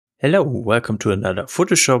Hello, welcome to another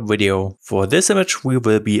Photoshop video. For this image we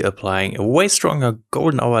will be applying a way stronger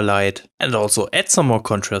golden hour light and also add some more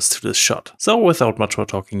contrast to this shot. So without much more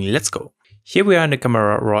talking, let's go. Here we are in the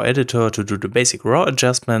camera raw editor to do the basic raw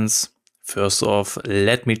adjustments. First off,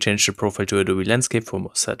 let me change the profile to Adobe Landscape for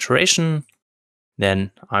more saturation.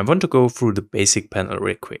 Then I want to go through the basic panel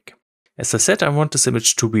real quick. As I said, I want this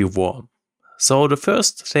image to be warm. So the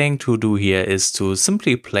first thing to do here is to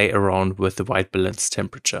simply play around with the white balance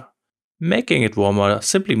temperature. Making it warmer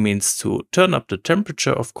simply means to turn up the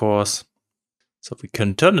temperature, of course. So we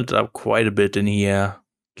can turn it up quite a bit in here,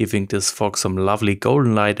 giving this fog some lovely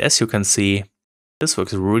golden light, as you can see. This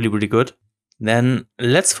works really good. Then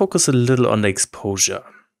let's focus a little on the exposure.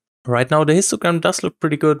 Right now the histogram does look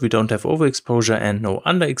pretty good. We don't have overexposure and no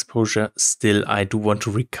underexposure. Still, I do want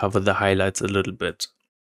to recover the highlights a little bit.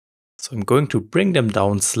 So I'm going to bring them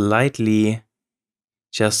down slightly,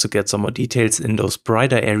 just to get some more details in those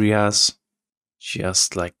brighter areas,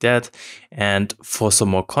 just like that. And for some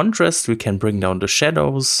more contrast, we can bring down the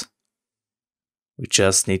shadows. We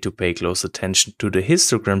just need to pay close attention to the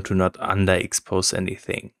histogram to not underexpose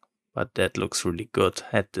anything. But that looks really good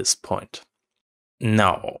at this point.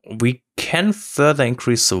 Now, we can further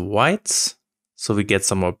increase the whites, so we get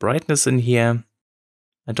some more brightness in here.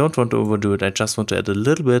 I don't want to overdo it, I just want to add a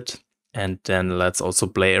little bit. And then let's also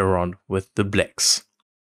play around with the blacks.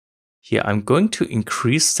 Here I'm going to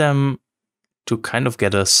increase them to kind of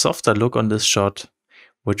get a softer look on this shot,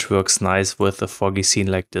 which works nice with a foggy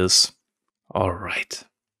scene like this. Alright.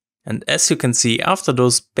 And as you can see, after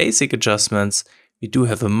those basic adjustments, we do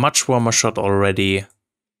have a much warmer shot already.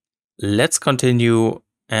 Let's continue,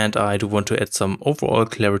 and I do want to add some overall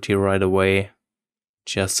clarity right away,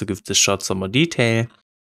 just to give this shot some more detail.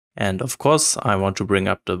 And of course, I want to bring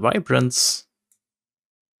up the vibrance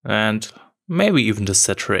and maybe even the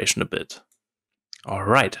saturation a bit.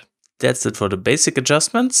 Alright, that's it for the basic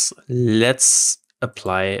adjustments. Let's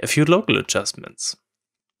apply a few local adjustments.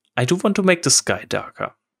 I do want to make the sky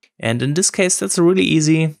darker. And in this case, that's really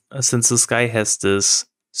easy, since the sky has this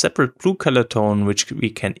separate blue color tone, which we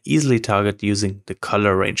can easily target using the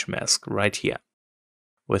color range mask right here.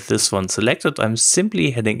 With this one selected, I'm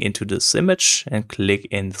simply heading into this image and click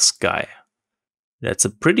in the sky. That's a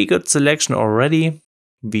pretty good selection already.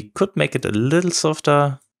 We could make it a little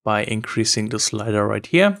softer by increasing the slider right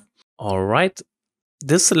here. Alright,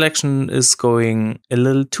 this selection is going a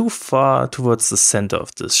little too far towards the center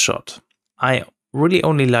of this shot. I really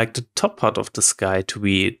only like the top part of the sky to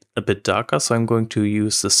be a bit darker, so I'm going to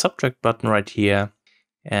use the subtract button right here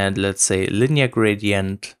and let's say linear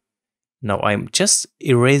gradient. Now I'm just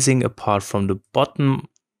erasing a part from the bottom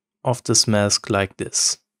of this mask like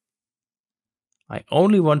this. I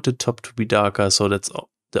only want the top to be darker, so that's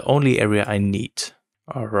the only area I need.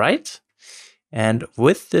 Alright. And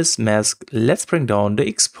with this mask, let's bring down the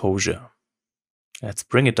exposure. Let's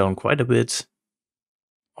bring it down quite a bit.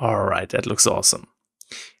 Alright, that looks awesome.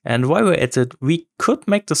 And while we're at it, we could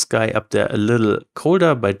make the sky up there a little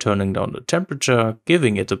colder by turning down the temperature,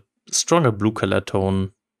 giving it a stronger blue color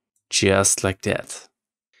tone. Just like that.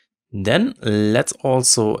 Then let's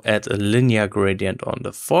also add a linear gradient on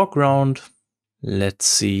the foreground. Let's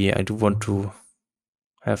see, I do want to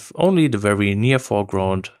have only the very near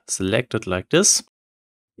foreground selected like this.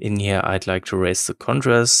 In here, I'd like to raise the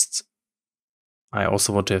contrast. I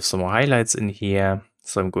also want to have some more highlights in here,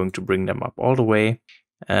 so I'm going to bring them up all the way.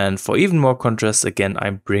 And for even more contrast, again,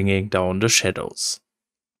 I'm bringing down the shadows.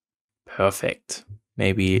 Perfect.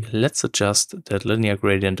 Maybe let's adjust that linear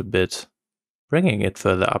gradient a bit, bringing it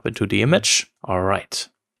further up into the image. Alright.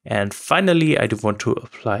 And finally, I do want to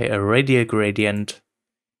apply a radial gradient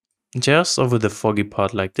just over the foggy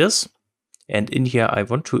part like this. And in here, I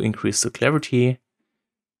want to increase the clarity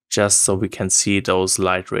just so we can see those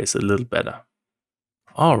light rays a little better.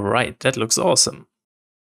 Alright, that looks awesome.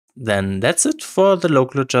 Then that's it for the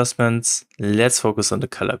local adjustments. Let's focus on the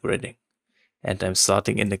color grading. And I'm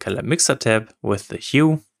starting in the color mixer tab with the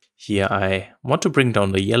hue. Here I want to bring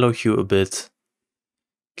down the yellow hue a bit,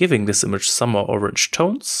 giving this image some more orange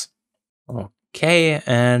tones. Okay,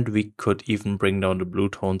 and we could even bring down the blue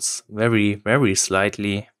tones very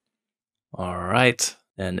slightly. Alright,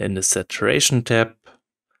 and in the saturation tab,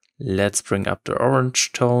 let's bring up the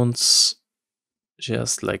orange tones,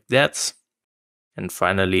 just like that. And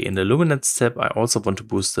finally in the luminance tab, I also want to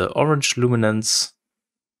boost the orange luminance.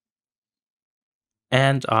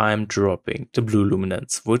 And I'm dropping the blue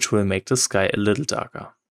luminance, which will make the sky a little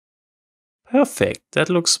darker. Perfect, that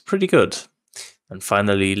looks pretty good. And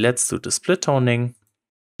finally, let's do the split toning.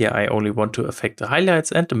 Here I only want to affect the highlights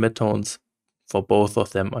and the midtones. For both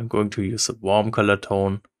of them, I'm going to use a warm color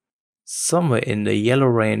tone. somewhere in the yellow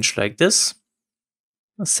range like this.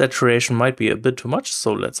 The saturation might be a bit too much,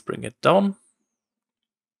 so let's bring it down.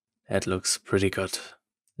 That looks pretty good.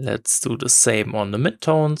 Let's do the same on the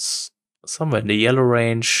midtones, somewhere in the yellow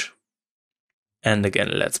range. And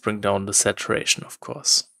again, let's bring down the saturation, of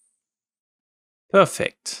course.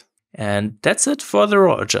 Perfect. And that's it for the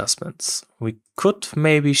raw adjustments. We could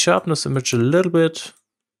maybe sharpen this image a little bit.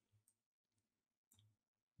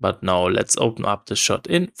 But now let's open up the shot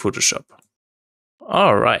in Photoshop.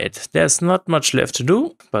 Alright, there's not much left to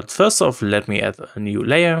do, but first off, let me add a new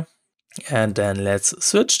layer. And then let's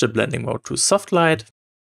switch the blending mode to soft light.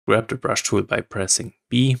 Grab the brush tool by pressing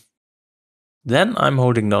B. Then I'm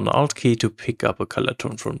holding down the Alt key to pick up a color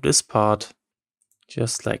tone from this part.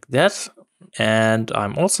 Just like that. And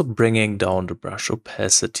I'm also bringing down the brush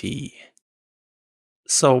opacity.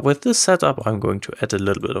 So with this setup, I'm going to add a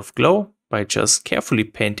little bit of glow by just carefully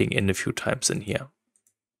painting in a few times in here.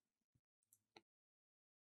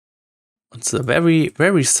 It's a very,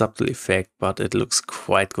 very subtle effect, but it looks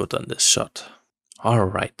quite good on this shot.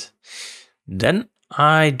 Alright. Then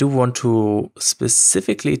I do want to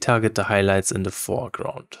specifically target the highlights in the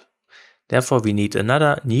foreground. Therefore, we need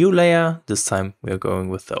another new layer. This time we are going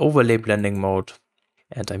with the overlay blending mode.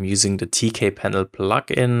 And I'm using the TK panel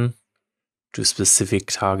plugin to specifically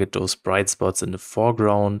target those bright spots in the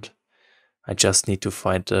foreground. I just need to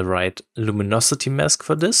find the right luminosity mask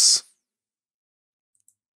for this.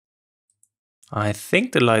 I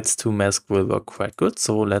think the Lights 2 mask will work quite good,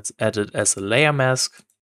 so let's add it as a layer mask.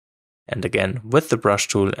 And again, with the brush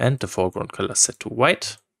tool and the foreground color set to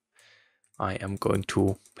white, I am going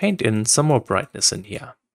to paint in some more brightness in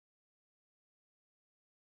here.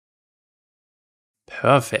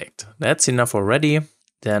 Perfect, that's enough already.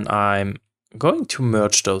 Then I'm going to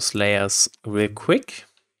merge those layers real quick.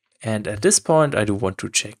 And at this point, I do want to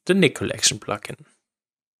check the Nik Collection plugin.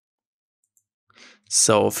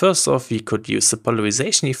 So first off, we could use the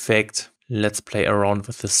polarization effect. Let's play around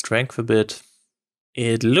with the strength a bit.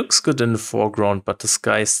 It looks good in the foreground, but the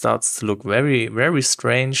sky starts to look very, very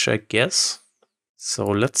strange, I guess. So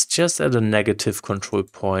let's just add a negative control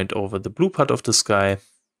point over the blue part of the sky.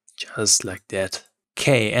 Just like that.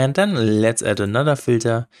 Okay, and then let's add another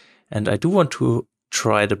filter. And I do want to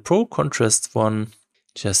try the Pro Contrast one.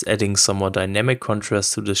 Just adding some more dynamic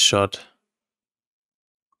contrast to this shot.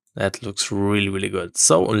 That looks really, really good.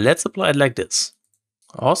 So let's apply it like this.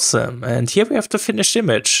 Awesome. And here we have the finished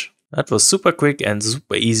image. That was super quick and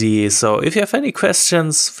super easy. So if you have any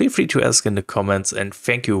questions, feel free to ask in the comments, and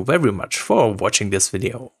thank you very much for watching this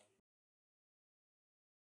video.